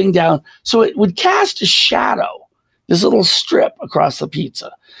put this thing down, so it would cast a shadow, this little strip across the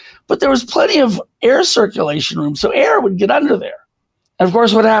pizza. But there was plenty of air circulation room, so air would get under there. And of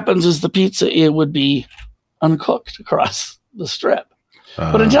course, what happens is the pizza, it would be uncooked across the strip.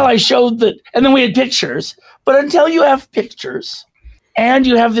 But until I showed that, and then we had pictures, but until you have pictures and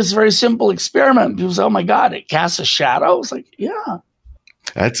you have this very simple experiment, people say, oh my God, it casts a shadow. It's like, yeah.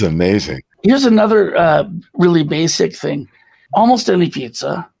 That's amazing. Here's another really basic thing. Almost any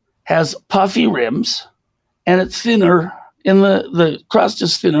pizza has puffy rims, and it's thinner the crust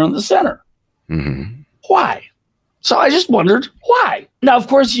is thinner in the center. Mm-hmm. Why? So I just wondered why. Now, of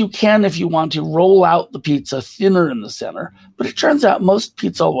course, you can, if you want to, roll out the pizza thinner in the center, but it turns out most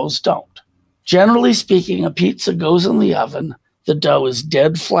pizza loaves don't. Generally speaking, a pizza goes in the oven, the dough is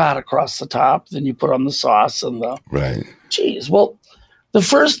dead flat across the top, then you put on the sauce and the cheese. Well, the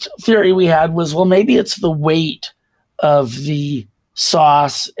first theory we had was, well, maybe it's the weight of the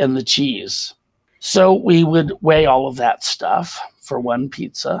sauce and the cheese. So we would weigh all of that stuff for one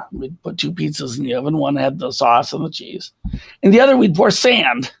pizza. We'd put two pizzas in the oven. One had the sauce and the cheese. And the other, we'd pour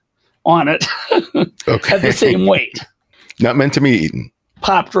sand on it at the same weight. Not meant to be eaten.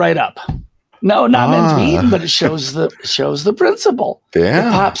 Popped right up. No, not meant to be eaten, but it shows the principle. Yeah.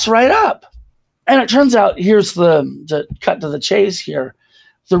 It pops right up. And it turns out, here's the cut to the chase here.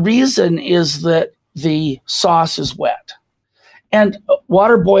 The reason is that the sauce is wet. And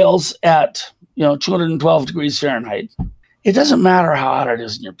water boils at 212 degrees Fahrenheit. It doesn't matter how hot it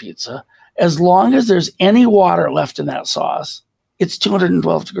is in your pizza. As long as there's any water left in that sauce, it's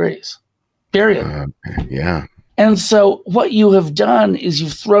 212 degrees, period. Yeah. And so what you have done is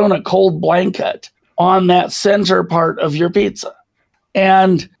you've thrown a cold blanket on that center part of your pizza.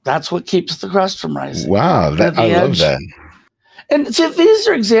 And that's what keeps the crust from rising. Wow, I love that. And so these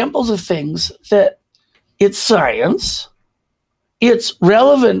are examples of things that it's science. It's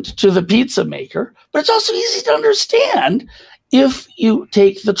relevant to the pizza maker, but it's also easy to understand if you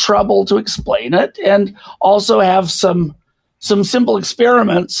take the trouble to explain it and also have some simple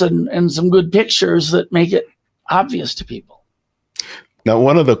experiments and some good pictures that make it obvious to people. Now,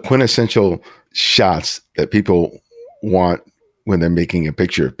 one of the quintessential shots that people want when they're making a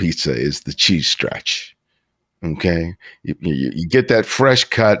picture of pizza is the cheese stretch. Okay. You get that fresh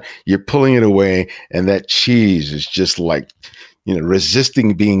cut, you're pulling it away, and that cheese is just like,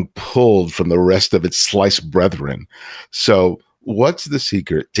 resisting being pulled from the rest of its sliced brethren. So what's the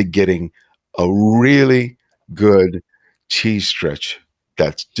secret to getting a really good cheese stretch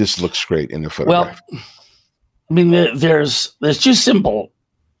that just looks great in the photograph? Well, I mean, there's two simple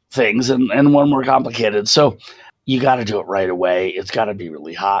things and one more complicated. So you got to do it right away. It's got to be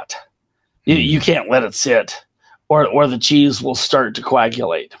really hot. You can't let it sit or the cheese will start to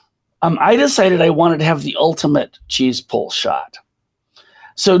coagulate. I decided I wanted to have the ultimate cheese pull shot.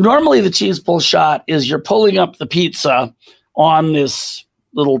 So normally the cheese pull shot is you're pulling up the pizza on this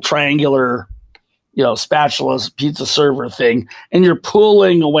little triangular, spatula pizza server thing, and you're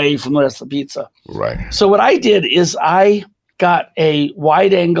pulling away from the rest of the pizza. Right. So what I did is I got a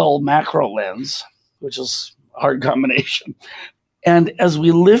wide angle macro lens, which is a hard combination. And as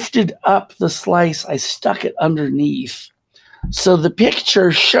we lifted up the slice, I stuck it underneath. So the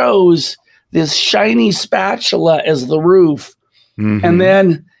picture shows this shiny spatula as the roof. Mm-hmm. And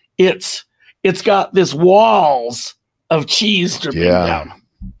then it's got this walls of cheese dripping down.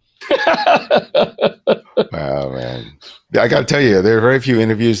 Wow, man. I got to tell you, there are very few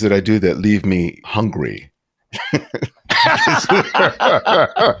interviews that I do that leave me hungry.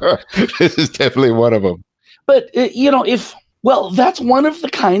 This is definitely one of them. But, that's one of the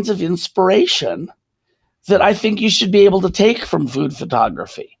kinds of inspiration that I think you should be able to take from food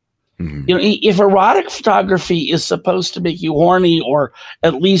photography. Mm-hmm. If erotic photography is supposed to make you horny or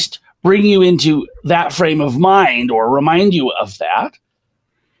at least bring you into that frame of mind or remind you of that,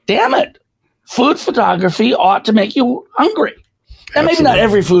 damn it, food photography ought to make you hungry. And maybe not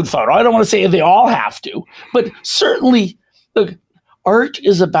every food photo. I don't want to say they all have to, but certainly, look, art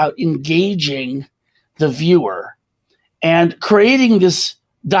is about engaging the viewer and creating this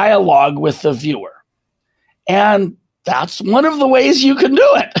dialogue with the viewer. And that's one of the ways you can do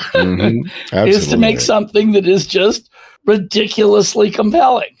it, is to make something that is just ridiculously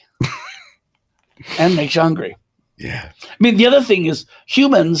compelling and makes you hungry. Yeah. I mean, the other thing is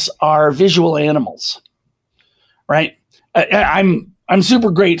humans are visual animals, right? I'm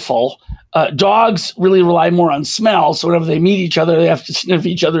super grateful. Dogs really rely more on smell. So whenever they meet each other, they have to sniff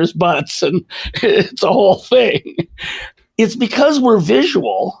each other's butts, and it's a whole thing. It's because we're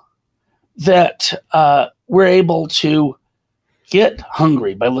visual that we're able to get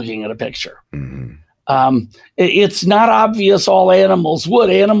hungry by looking at a picture. It's not obvious all animals would.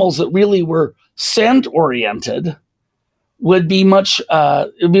 Animals that really were scent oriented would be much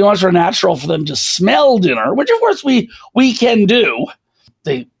it'd be much more natural for them to smell dinner, which of course we can do.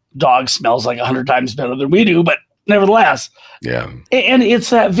 The dog smells like 100 times better than we do, but nevertheless. Yeah. And it's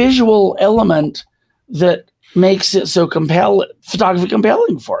that visual element that makes it so photography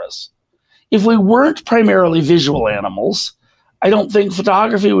compelling for us. If we weren't primarily visual animals, I don't think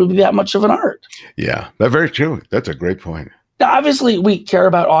photography would be that much of an art. Yeah, that's very true. That's a great point. Now, obviously, we care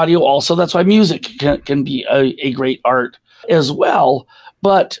about audio also. That's why music can be a great art as well.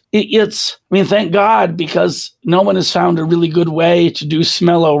 But it's, I mean, thank God, because no one has found a really good way to do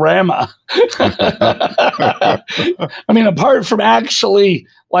smell-o-rama. I mean, apart from actually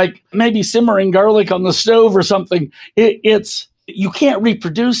like maybe simmering garlic on the stove or something, it's you can't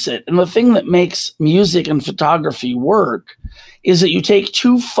reproduce it. And the thing that makes music and photography work is that you take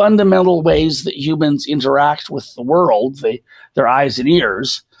two fundamental ways that humans interact with the world, their eyes and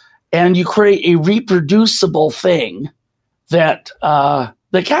ears, and you create a reproducible thing that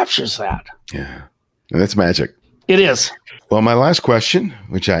captures that. Yeah, and that's magic. It is. Well, my last question,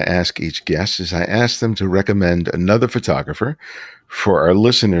 which I ask each guest, is I ask them to recommend another photographer for our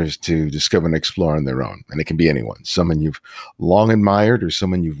listeners to discover and explore on their own. And it can be anyone, someone you've long admired or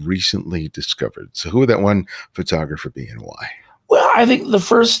someone you've recently discovered. So who would that one photographer be and why? Well, I think the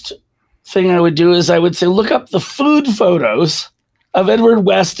first thing I would do is I would say, look up the food photos of Edward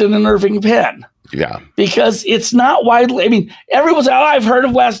Weston and Irving Penn. Yeah. Because it's not widely, I mean, everyone's, I've heard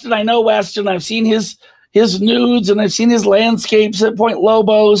of Weston. I know Weston. I've seen his nudes and I've seen his landscapes at Point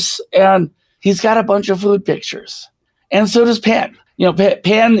Lobos, and he's got a bunch of food pictures. And so does Penn. You know,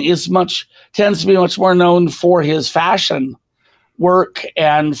 Penn tends to be much more known for his fashion work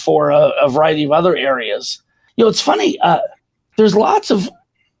and for a variety of other areas. You know, it's funny. There's lots of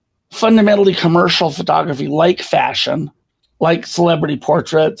fundamentally commercial photography, like fashion, like celebrity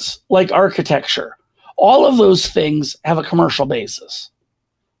portraits, like architecture. All of those things have a commercial basis.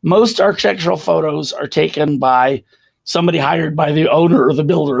 Most architectural photos are taken by somebody hired by the owner or the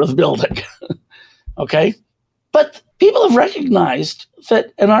builder of the building. Okay? But people have recognized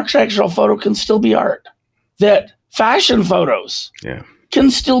that an architectural photo can still be art, that fashion photos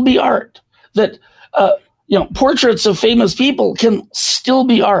can still be art, that portraits of famous people can still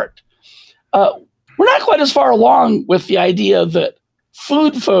be art. We're not quite as far along with the idea that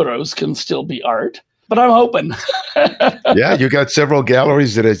food photos can still be art, but I'm open. Yeah, you got several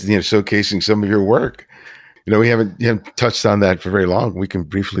galleries that are showcasing some of your work. You know, you haven't touched on that for very long. We can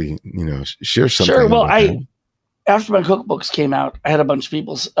briefly, share something. Sure. Well, after my cookbooks came out, I had a bunch of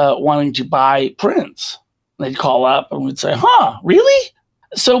people wanting to buy prints. They'd call up and we'd say, "Huh, really?"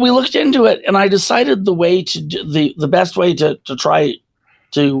 So we looked into it, and I decided the way to do, the best way to try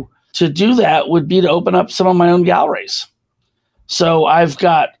to do that would be to open up some of my own galleries. So I've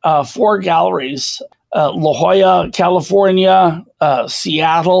got 4 galleries: La Jolla, California,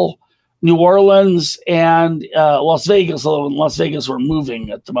 Seattle, New Orleans, and Las Vegas. Although in Las Vegas we're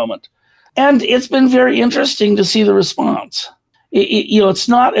moving at the moment. And it's been very interesting to see the response. It's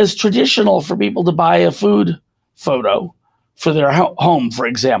not as traditional for people to buy a food photo for their home, for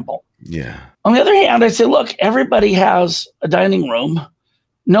example. Yeah. On the other hand, I say, look, everybody has a dining room.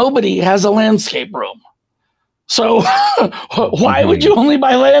 Nobody has a landscape room. So why would you only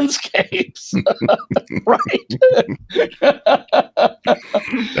buy landscapes? Right?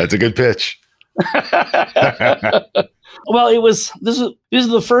 That's a good pitch. Well, these are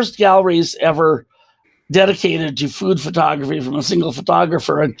the first galleries ever dedicated to food photography from a single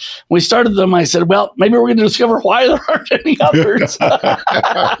photographer. And when we started them, I said, well, maybe we're going to discover why there aren't any others.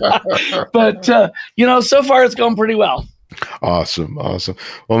 But, so far it's going pretty well. Awesome.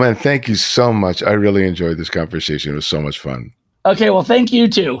 Well, man, thank you so much. I really enjoyed this conversation. It was so much fun. Okay, well, thank you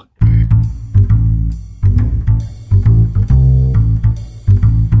too.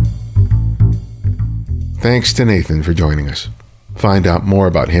 Thanks to Nathan for joining us. find out more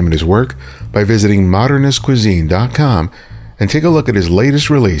about him and his work by visiting modernistcuisine.com and take a look at his latest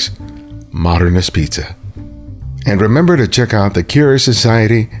release, Modernist Pizza. And remember to check out the Curious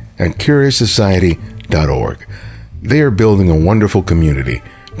Society at curioussociety.org. They are building a wonderful community,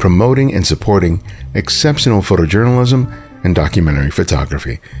 promoting and supporting exceptional photojournalism and documentary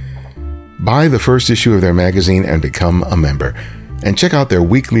photography. Buy the first issue of their magazine and become a member. And check out their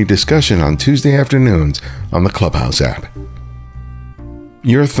weekly discussion on Tuesday afternoons on the Clubhouse app.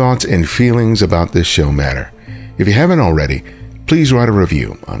 Your thoughts and feelings about this show matter. If you haven't already, please write a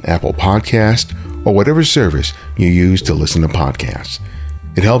review on Apple Podcast or whatever service you use to listen to podcasts.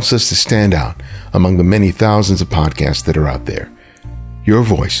 It helps us to stand out among the many thousands of podcasts that are out there. Your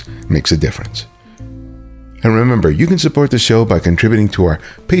voice makes a difference. And remember, you can support the show by contributing to our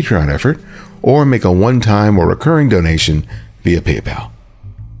Patreon effort or make a one-time or recurring donation via PayPal.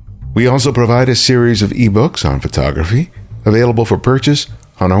 We also provide a series of ebooks on photography available for purchase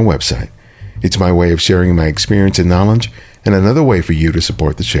on our website. It's my way of sharing my experience and knowledge and another way for you to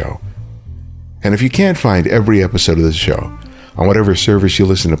support the show. And if you can't find every episode of the show on whatever service you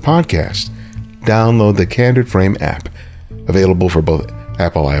listen to podcasts, download the Candid Frame app, available for both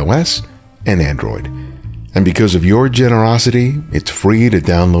Apple iOS and Android. And because of your generosity, it's free to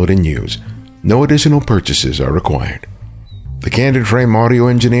download and use. No additional purchases are required. The Candid Frame audio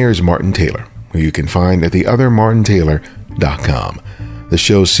engineer is Martin Taylor, who you can find at theothermartintaylor.com. The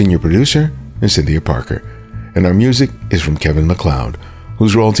show's senior producer is Cynthia Parker, and our music is from Kevin MacLeod,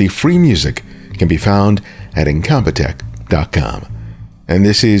 whose royalty-free music can be found at incompetech.com. And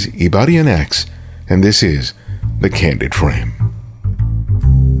this is Ibadian X, and this is The Candid Frame.